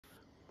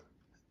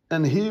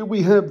And here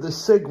we have the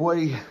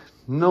Segway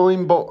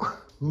ninebot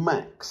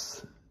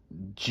Max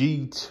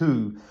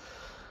G2.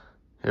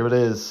 Here it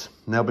is.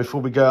 Now before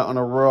we go out on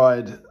a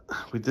ride,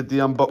 we did the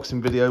unboxing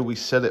video, we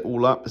set it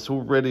all up, it's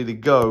all ready to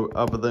go,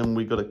 other than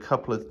we got a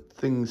couple of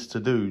things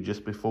to do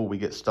just before we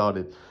get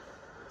started.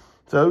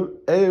 So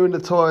air in the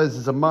tyres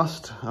is a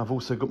must. I've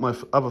also got my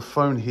other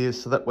phone here,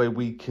 so that way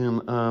we can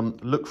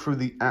look through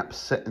the app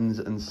settings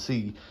and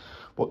see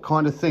what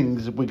kind of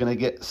things we're going to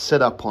get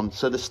set up on.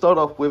 So to start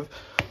off with,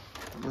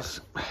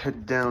 let's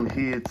head down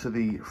here to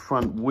the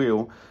front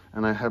wheel,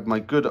 and I have my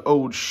good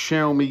old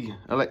Xiaomi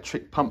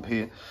electric pump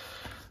here.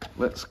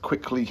 Let's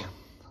quickly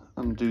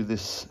undo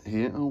this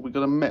here. Oh, we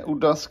got a metal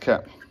dust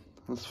cap.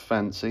 That's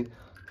fancy.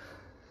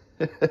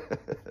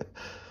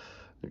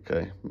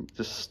 Okay,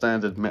 just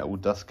standard metal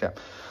dust cap.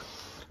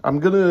 I'm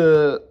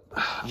gonna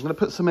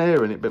put some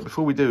air in it, but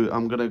before we do,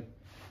 I'm gonna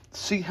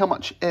see how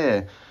much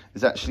air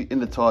is actually in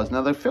the tyres.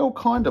 Now they feel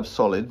kind of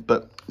solid,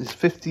 but it's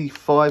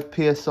 55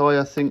 psi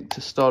I think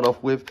to start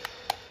off with,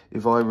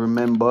 if I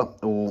remember,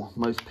 or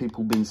most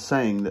people been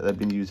saying that they've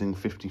been using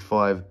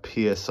 55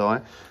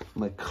 psi.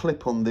 My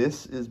clip on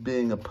this is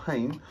being a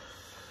pain.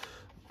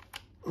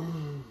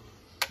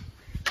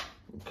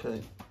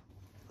 Okay,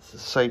 it's a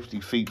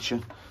safety feature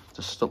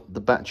to stop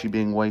the battery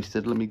being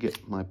wasted. Let me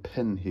get my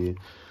pen here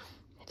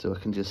so I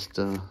can just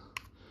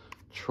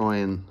try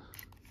and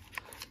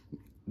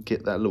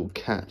get that little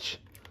catch.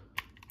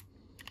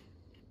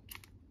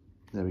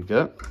 There we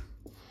go.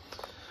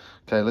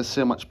 Okay, let's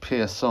see how much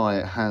psi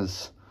it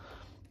has.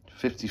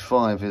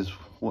 55 is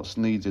what's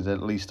needed,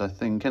 at least I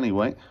think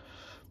anyway.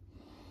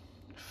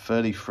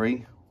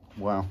 33,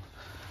 wow.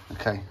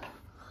 Okay,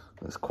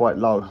 that's quite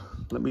low.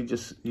 Let me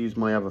just use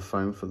my other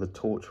phone for the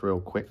torch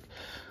real quick.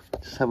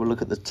 Just have a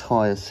look at the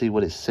tyre, see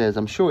what it says.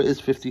 I'm sure it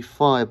is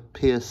 55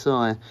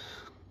 psi.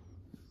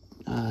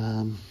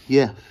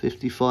 Yeah,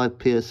 55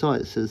 psi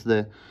it says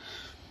there.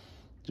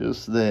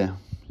 Just there.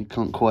 You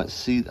can't quite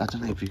see. I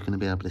don't know if you're going to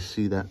be able to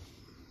see that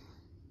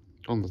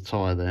on the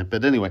tyre there.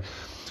 But anyway,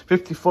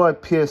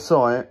 55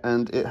 psi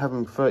and it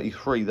having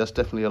 33, that's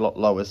definitely a lot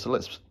lower. So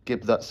let's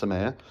give that some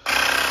air.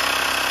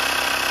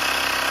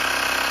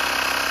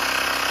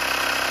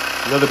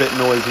 A little bit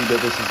noisy, but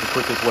this is the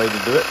quickest way to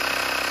do it.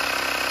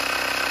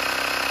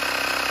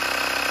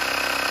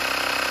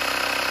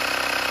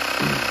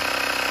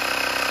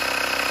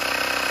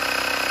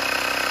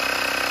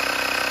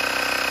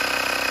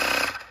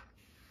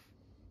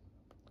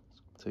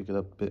 Take it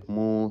up a bit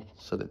more,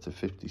 set it to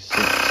 56.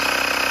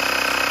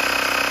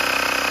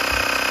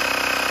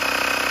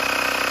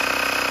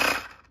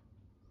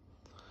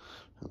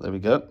 There we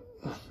go.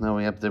 Now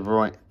we have the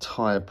right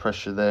tyre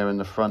pressure there in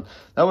the front.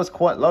 That was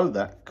quite low,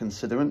 that,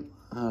 considering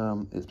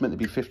it's meant to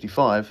be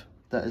 55.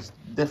 That is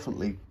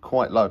definitely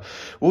quite low.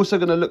 We're also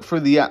going to look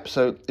through the app,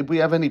 so if we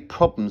have any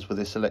problems with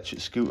this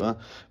electric scooter,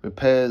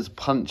 repairs,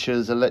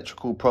 punctures,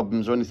 electrical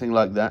problems or anything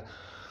like that,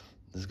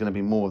 there's going to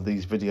be more of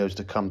these videos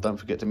to come. Don't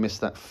forget to miss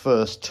that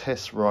first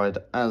test ride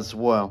as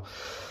well.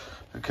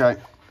 Okay,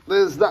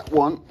 there's that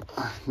one.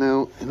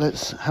 Now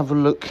let's have a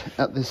look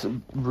at this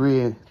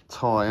rear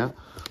tyre.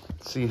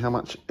 See how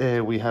much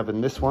air we have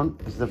in this one.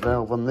 Is the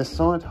valve on this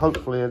side?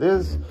 Hopefully it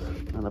is.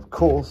 And of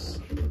course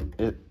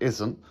it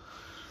isn't.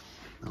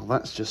 Well,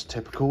 that's just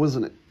typical,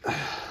 isn't it?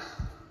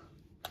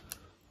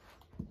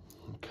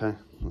 Okay,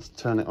 let's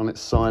turn it on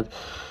its side.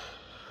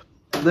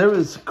 There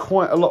is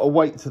quite a lot of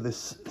weight to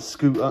this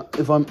scooter.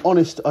 If I'm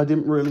honest, I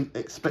didn't really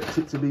expect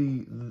it to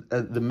be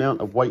the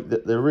amount of weight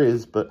that there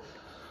is, but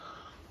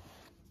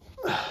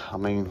I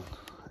mean,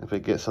 if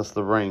it gets us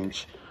the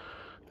range,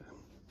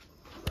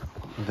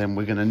 then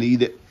we're going to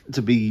need it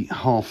to be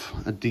half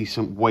a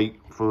decent weight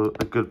for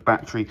a good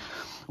battery.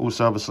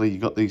 Also, obviously,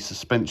 you've got the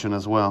suspension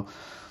as well.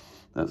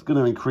 That's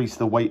going to increase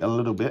the weight a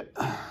little bit.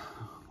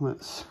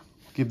 Let's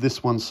give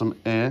this one some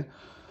air.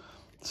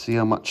 See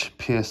how much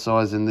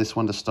psi is in this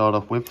one to start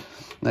off with.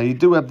 Now you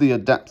do have the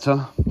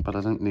adapter, but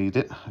I don't need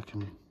it. I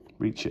can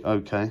reach it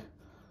okay.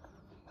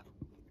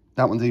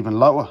 That one's even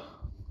lower,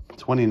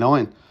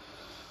 29.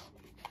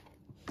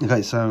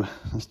 Okay, so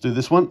let's do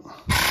this one.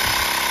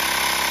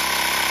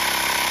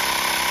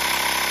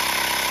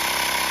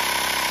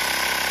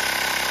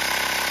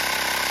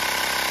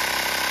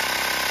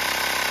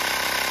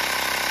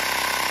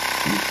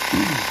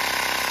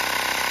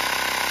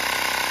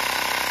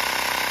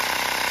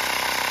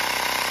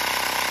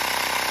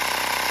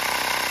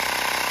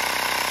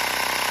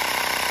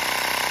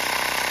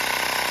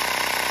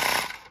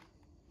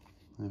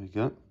 There we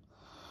go.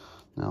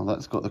 Now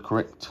that's got the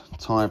correct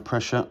tyre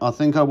pressure. I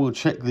think I will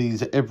check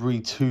these every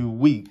 2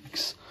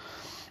 weeks,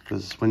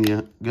 because when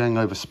you're going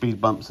over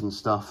speed bumps and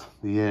stuff,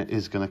 the air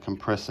is going to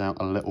compress out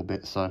a little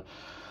bit. So I'm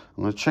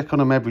going to check on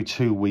them every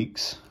 2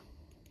 weeks.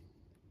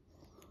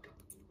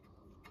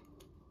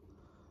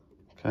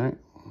 Okay,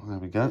 there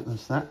we go.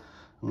 That's that.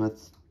 And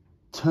let's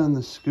turn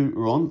the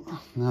scooter on.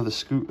 Now the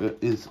scooter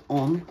is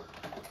on.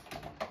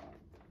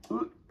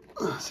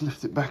 Let's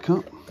lift it back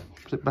up,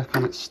 put it back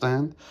on its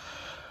stand.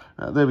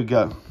 There we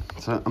go.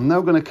 So I'm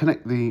now going to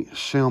connect the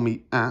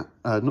Xiaomi app,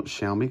 not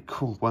Xiaomi,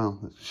 cool, wow,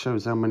 that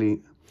shows how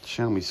many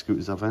Xiaomi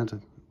scooters I've had.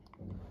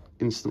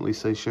 Instantly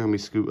say Xiaomi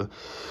scooter.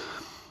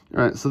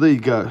 All right, so there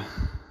you go.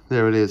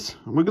 There it is.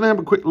 And we're going to have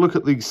a quick look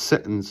at these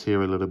settings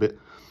here a little bit,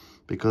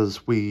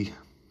 because we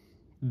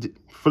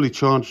fully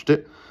charged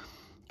it,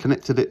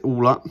 connected it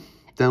all up,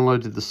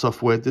 downloaded the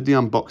software, did the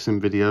unboxing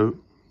video.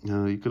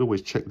 You could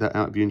always check that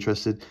out if you're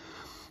interested.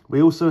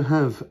 We also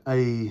have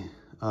a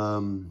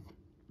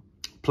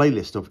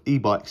playlist of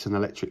e-bikes and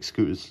electric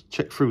scooters.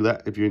 Check through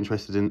that if you're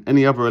interested in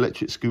any other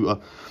electric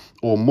scooter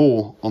or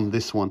more on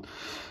this one.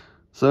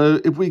 So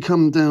if we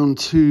come down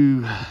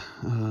to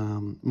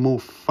more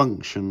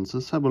functions,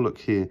 let's have a look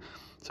here.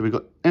 So we've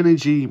got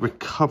energy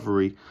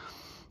recovery.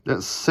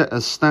 That's set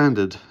as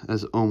standard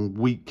as on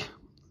weak,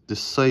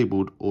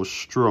 disabled or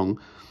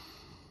strong.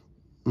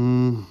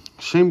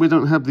 Shame we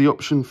don't have the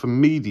option for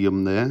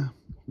medium there,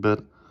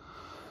 but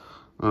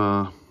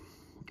I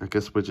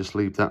guess we'll just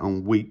leave that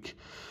on weak.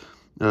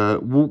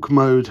 Walk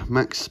mode,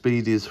 max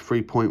speed is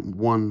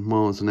 3.1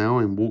 miles an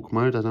hour in walk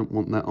mode. I don't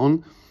want that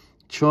on.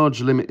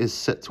 Charge limit is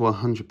set to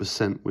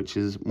 100%, which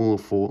is more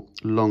for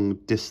long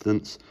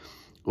distance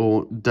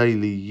or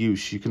daily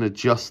use. You can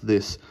adjust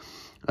this.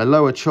 A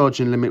lower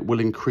charging limit will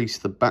increase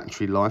the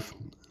battery life.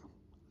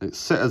 It's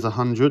set as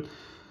 100,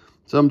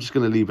 so I'm just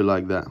going to leave it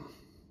like that.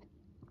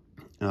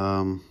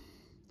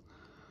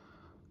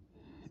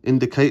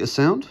 Indicator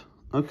sound.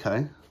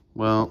 Okay,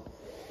 well,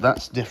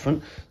 that's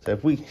different. So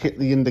if we hit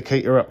the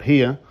indicator up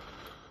here,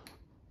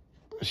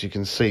 as you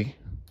can see,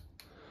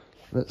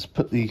 let's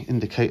put the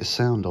indicator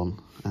sound on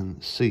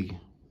and see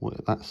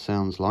what that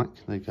sounds like.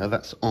 There you go,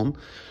 that's on.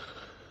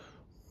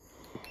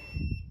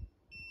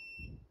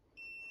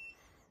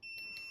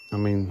 I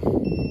mean,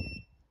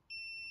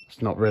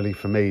 it's not really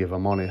for me, if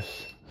I'm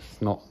honest.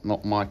 It's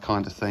not my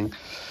kind of thing.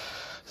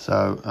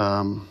 So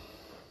I'm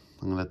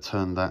going to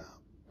turn that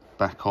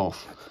back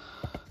off.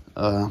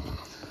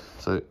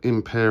 So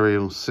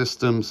Imperial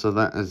system, so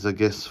that is, I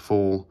guess,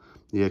 for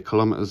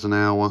kilometers an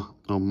hour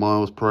or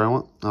miles per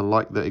hour. I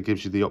like that it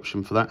gives you the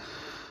option for that.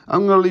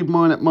 I'm going to leave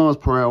mine at miles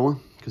per hour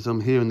because I'm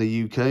here in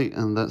the UK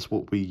and that's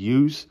what we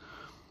use.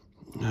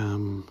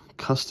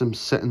 Custom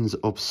settings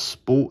of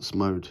sports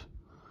mode.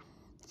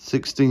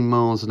 16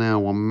 miles an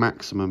hour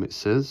maximum, it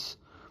says.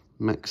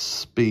 Max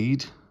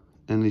speed,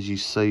 energy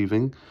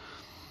saving.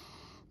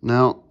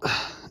 Now,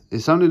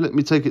 it's only let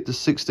me take it to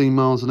 16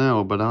 miles an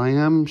hour, but I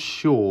am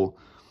sure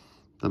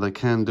that I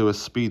can do a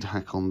speed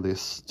hack on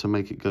this to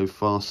make it go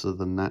faster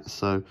than that.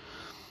 So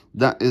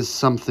that is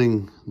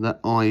something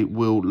that I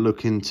will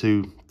look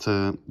into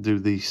to do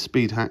the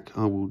speed hack.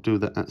 I will do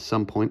that at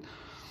some point.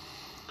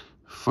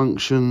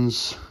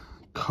 Functions,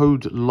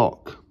 code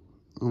lock.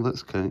 Oh,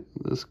 that's okay.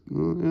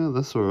 Yeah,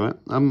 that's all right.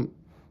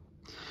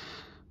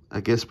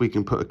 I guess we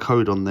can put a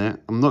code on there.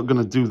 I'm not going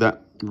to do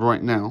that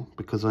right now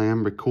because I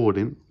am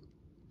recording.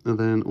 And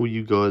then all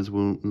you guys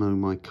will know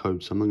my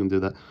code, so I'm not going to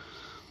do that.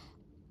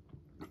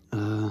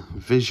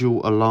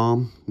 Visual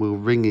alarm will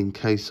ring in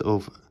case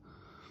of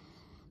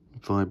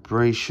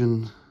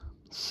vibration.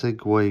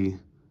 Segway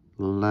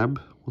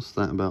lab. What's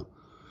that about?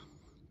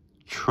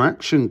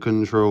 Traction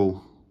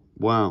control.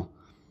 Wow.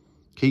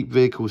 Keep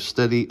vehicles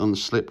steady on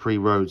slippery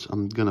roads.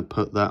 I'm going to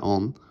put that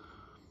on.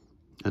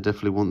 I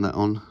definitely want that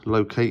on.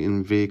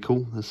 Locating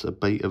vehicle. That's a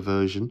beta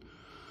version.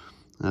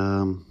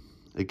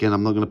 Again,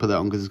 I'm not going to put that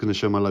on because it's going to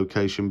show my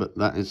location, but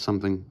that is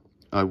something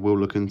I will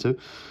look into.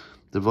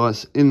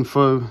 Device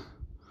info.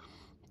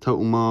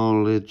 Total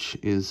mileage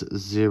is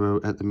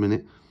 0 at the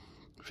minute.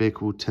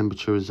 Vehicle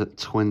temperature is at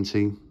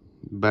 20.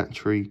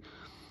 Battery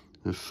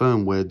and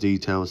firmware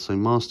details. So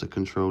master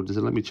control. Does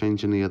it let me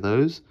change any of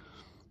those?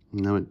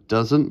 No, it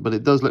doesn't, but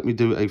it does let me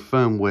do a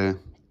firmware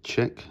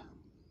check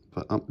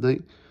for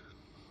update.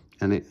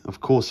 And it, of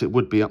course, it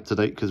would be up to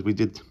date because we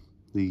did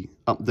the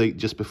update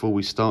just before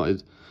we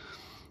started.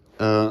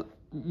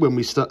 When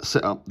we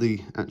set up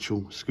the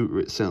actual scooter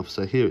itself.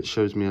 So here it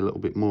shows me a little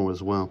bit more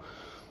as well.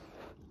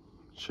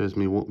 It shows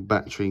me what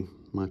battery,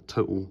 my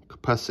total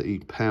capacity,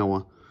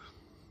 power,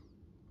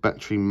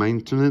 battery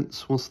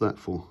maintenance. What's that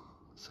for?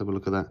 Let's have a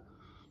look at that.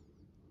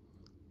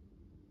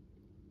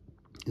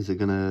 Is it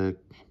gonna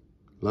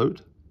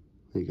load?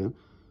 There you go.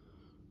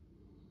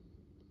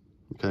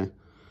 Okay.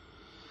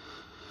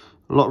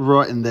 A lot of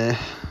writing there.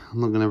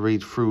 I'm not going to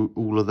read through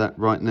all of that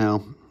right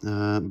now.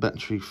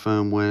 Battery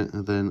firmware,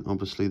 and then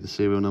obviously the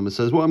serial number.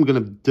 So what I'm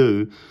going to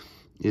do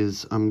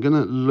is I'm going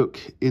to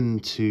look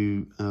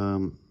into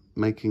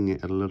making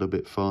it a little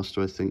bit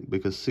faster, I think,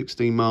 because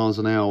 16 miles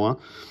an hour,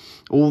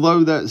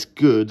 although that's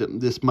good,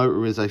 this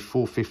motor is a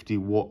 450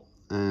 watt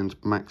and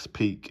max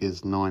peak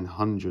is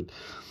 900.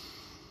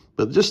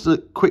 But just a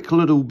quick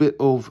little bit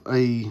of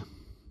a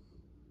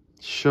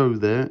show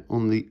there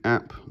on the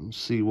app and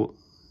see what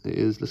it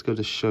is. Let's go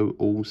to show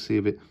all, see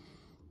if it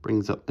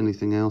brings up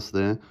anything else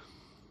there.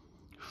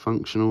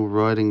 Functional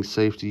riding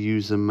safety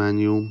user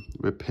manual,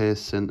 repair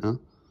center.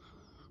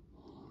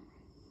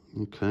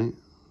 Okay.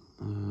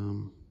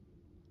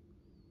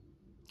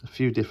 A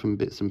few different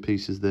bits and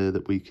pieces there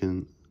that we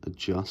can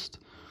adjust.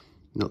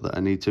 Not that I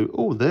need to.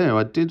 Oh, there,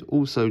 I did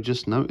also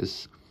just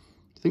notice,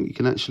 I think you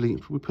can actually,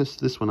 if we press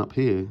this one up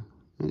here,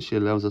 it actually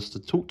allows us to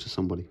talk to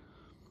somebody.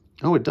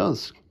 Oh, it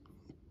does.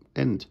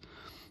 End.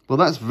 Well,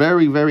 that's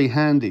very, very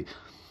handy,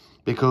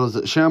 because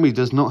Xiaomi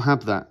does not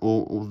have that,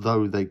 or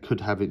although they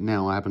could have it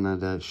now. I haven't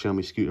had a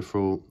Xiaomi scooter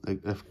for a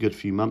good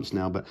few months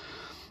now, but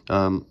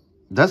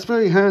that's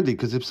very handy,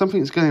 because if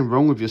something's going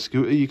wrong with your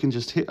scooter, you can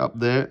just hit up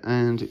there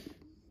and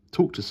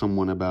talk to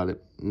someone about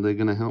it, and they're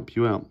going to help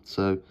you out.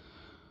 So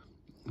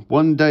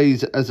 1 day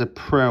as a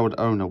proud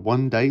owner.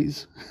 1 day?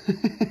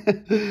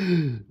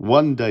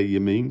 1 day, you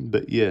mean?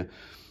 But yeah,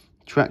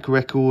 track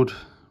record,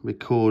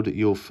 record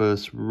your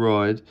first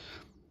ride.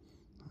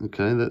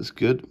 Okay, that's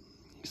good.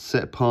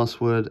 Set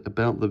password,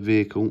 about the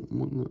vehicle.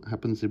 What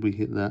happens if we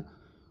hit that?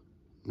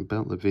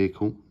 About the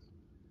vehicle.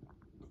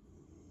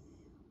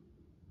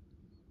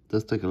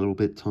 Does take a little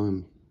bit of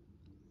time.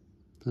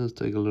 Does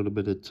take a little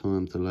bit of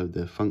time to load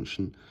their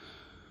function.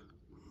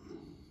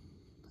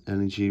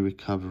 Energy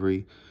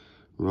recovery,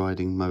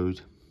 riding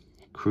mode,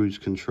 cruise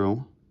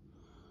control.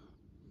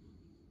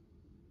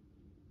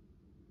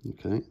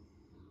 Okay.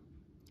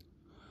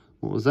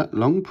 What was that?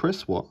 Long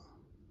press what?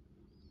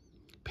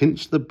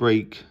 Pinch the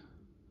brake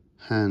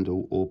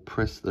handle or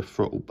press the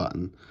throttle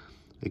button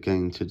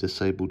again to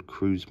disabled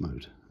cruise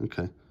mode.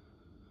 Okay.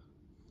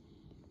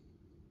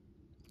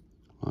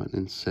 Right,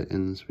 then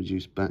settings,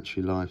 reduce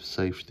battery life,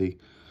 safety.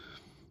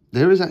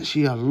 There is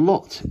actually a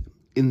lot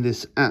in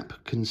this app,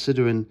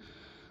 considering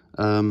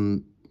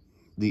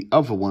the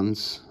other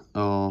ones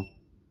are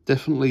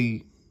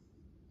definitely,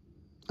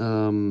 for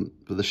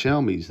the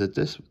Xiaomis,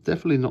 there's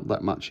definitely not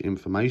that much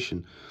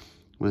information.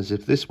 Whereas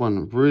if this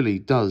one really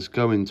does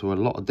go into a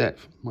lot of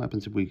depth, what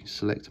happens if we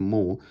select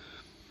more?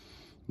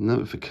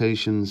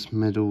 Notifications,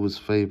 medals,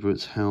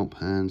 favorites, help,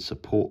 and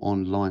support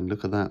online.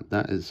 Look at that.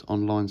 That is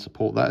online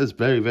support. That is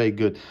very, very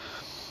good.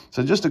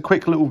 So just a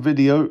quick little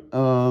video.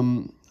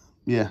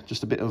 Yeah,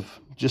 just a bit of,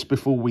 just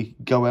before we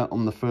go out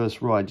on the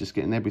first ride, just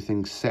getting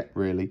everything set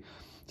really.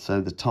 So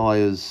the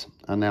tyres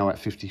are now at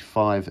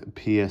 55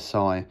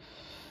 PSI.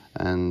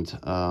 And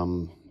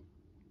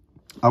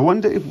I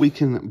wonder if we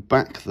can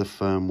back the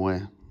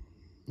firmware.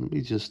 Let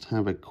me just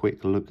have a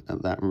quick look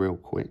at that real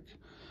quick.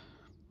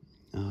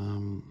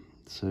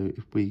 So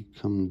if we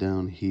come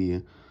down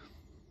here,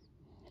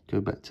 go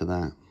back to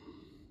that.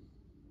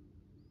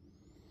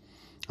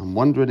 I'm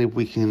wondering if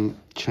we can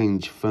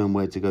change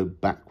firmware to go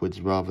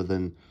backwards rather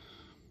than,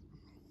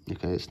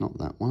 okay, it's not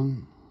that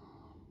one.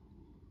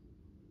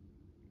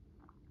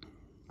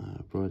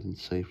 Riding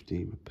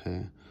safety,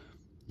 repair,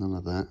 none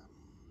of that.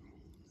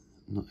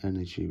 Not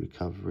energy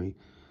recovery.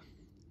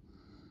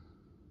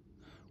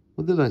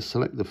 What did I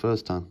select the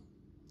first time?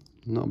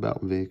 Not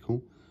about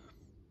vehicle.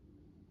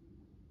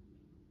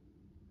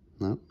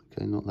 No,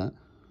 okay, not that.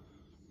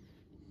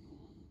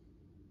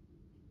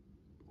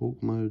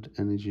 Walk mode,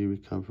 energy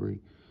recovery.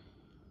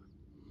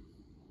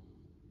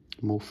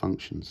 More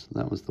functions.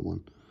 That was the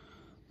one.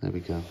 There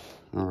we go.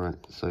 All right,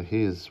 so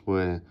here's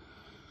where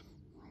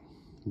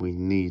we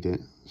need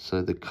it.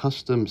 So the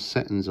custom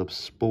settings of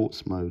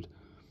sports mode.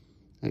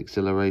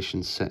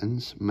 Acceleration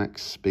settings,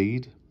 max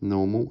speed,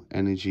 normal,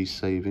 energy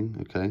saving.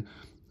 Okay,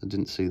 I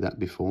didn't see that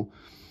before.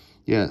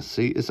 Yeah,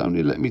 see, it's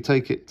only let me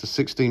take it to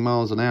 16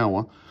 miles an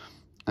hour.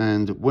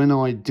 And when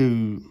I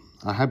do,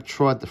 I have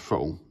tried the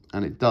throttle,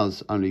 and it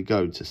does only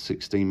go to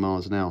 16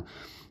 miles an hour.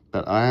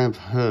 But I have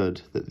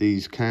heard that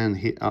these can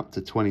hit up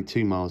to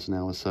 22 miles an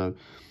hour. So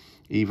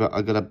either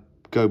I got to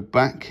go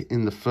back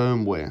in the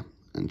firmware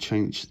and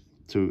change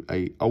to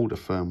a older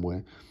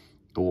firmware,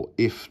 or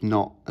if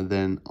not,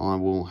 then I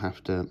will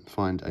have to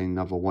find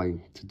another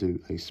way to do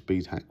a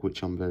speed hack,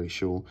 which I'm very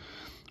sure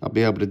I'll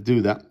be able to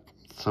do that.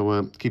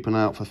 So keep an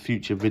eye out for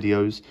future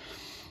videos.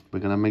 We're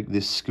going to make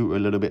this scooter a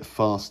little bit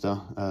faster.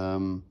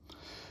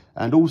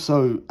 And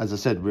also, as I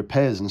said,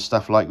 repairs and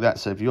stuff like that.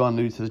 So if you are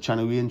new to the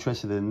channel, you're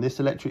interested in this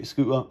electric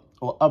scooter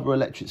or other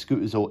electric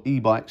scooters or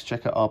e-bikes,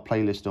 check out our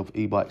playlist of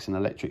e-bikes and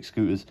electric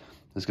scooters.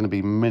 There's going to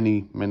be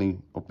many, many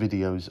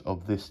videos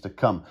of this to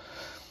come.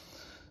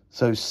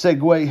 So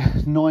Segway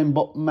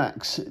ninebot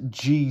Max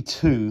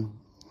G2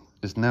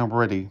 is now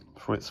ready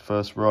for its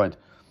first ride.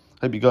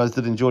 Hope you guys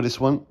did enjoy this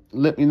one.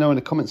 Let me know in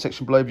the comment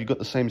section below if you've got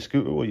the same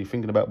scooter or you're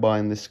thinking about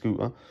buying this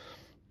scooter.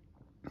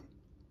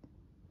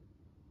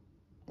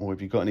 Or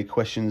if you've got any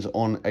questions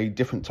on a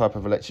different type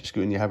of electric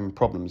scooter and you're having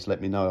problems, let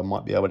me know. I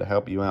might be able to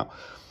help you out.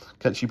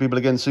 Catch you people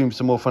again soon for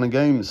some more fun and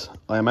games.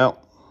 I am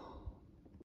out.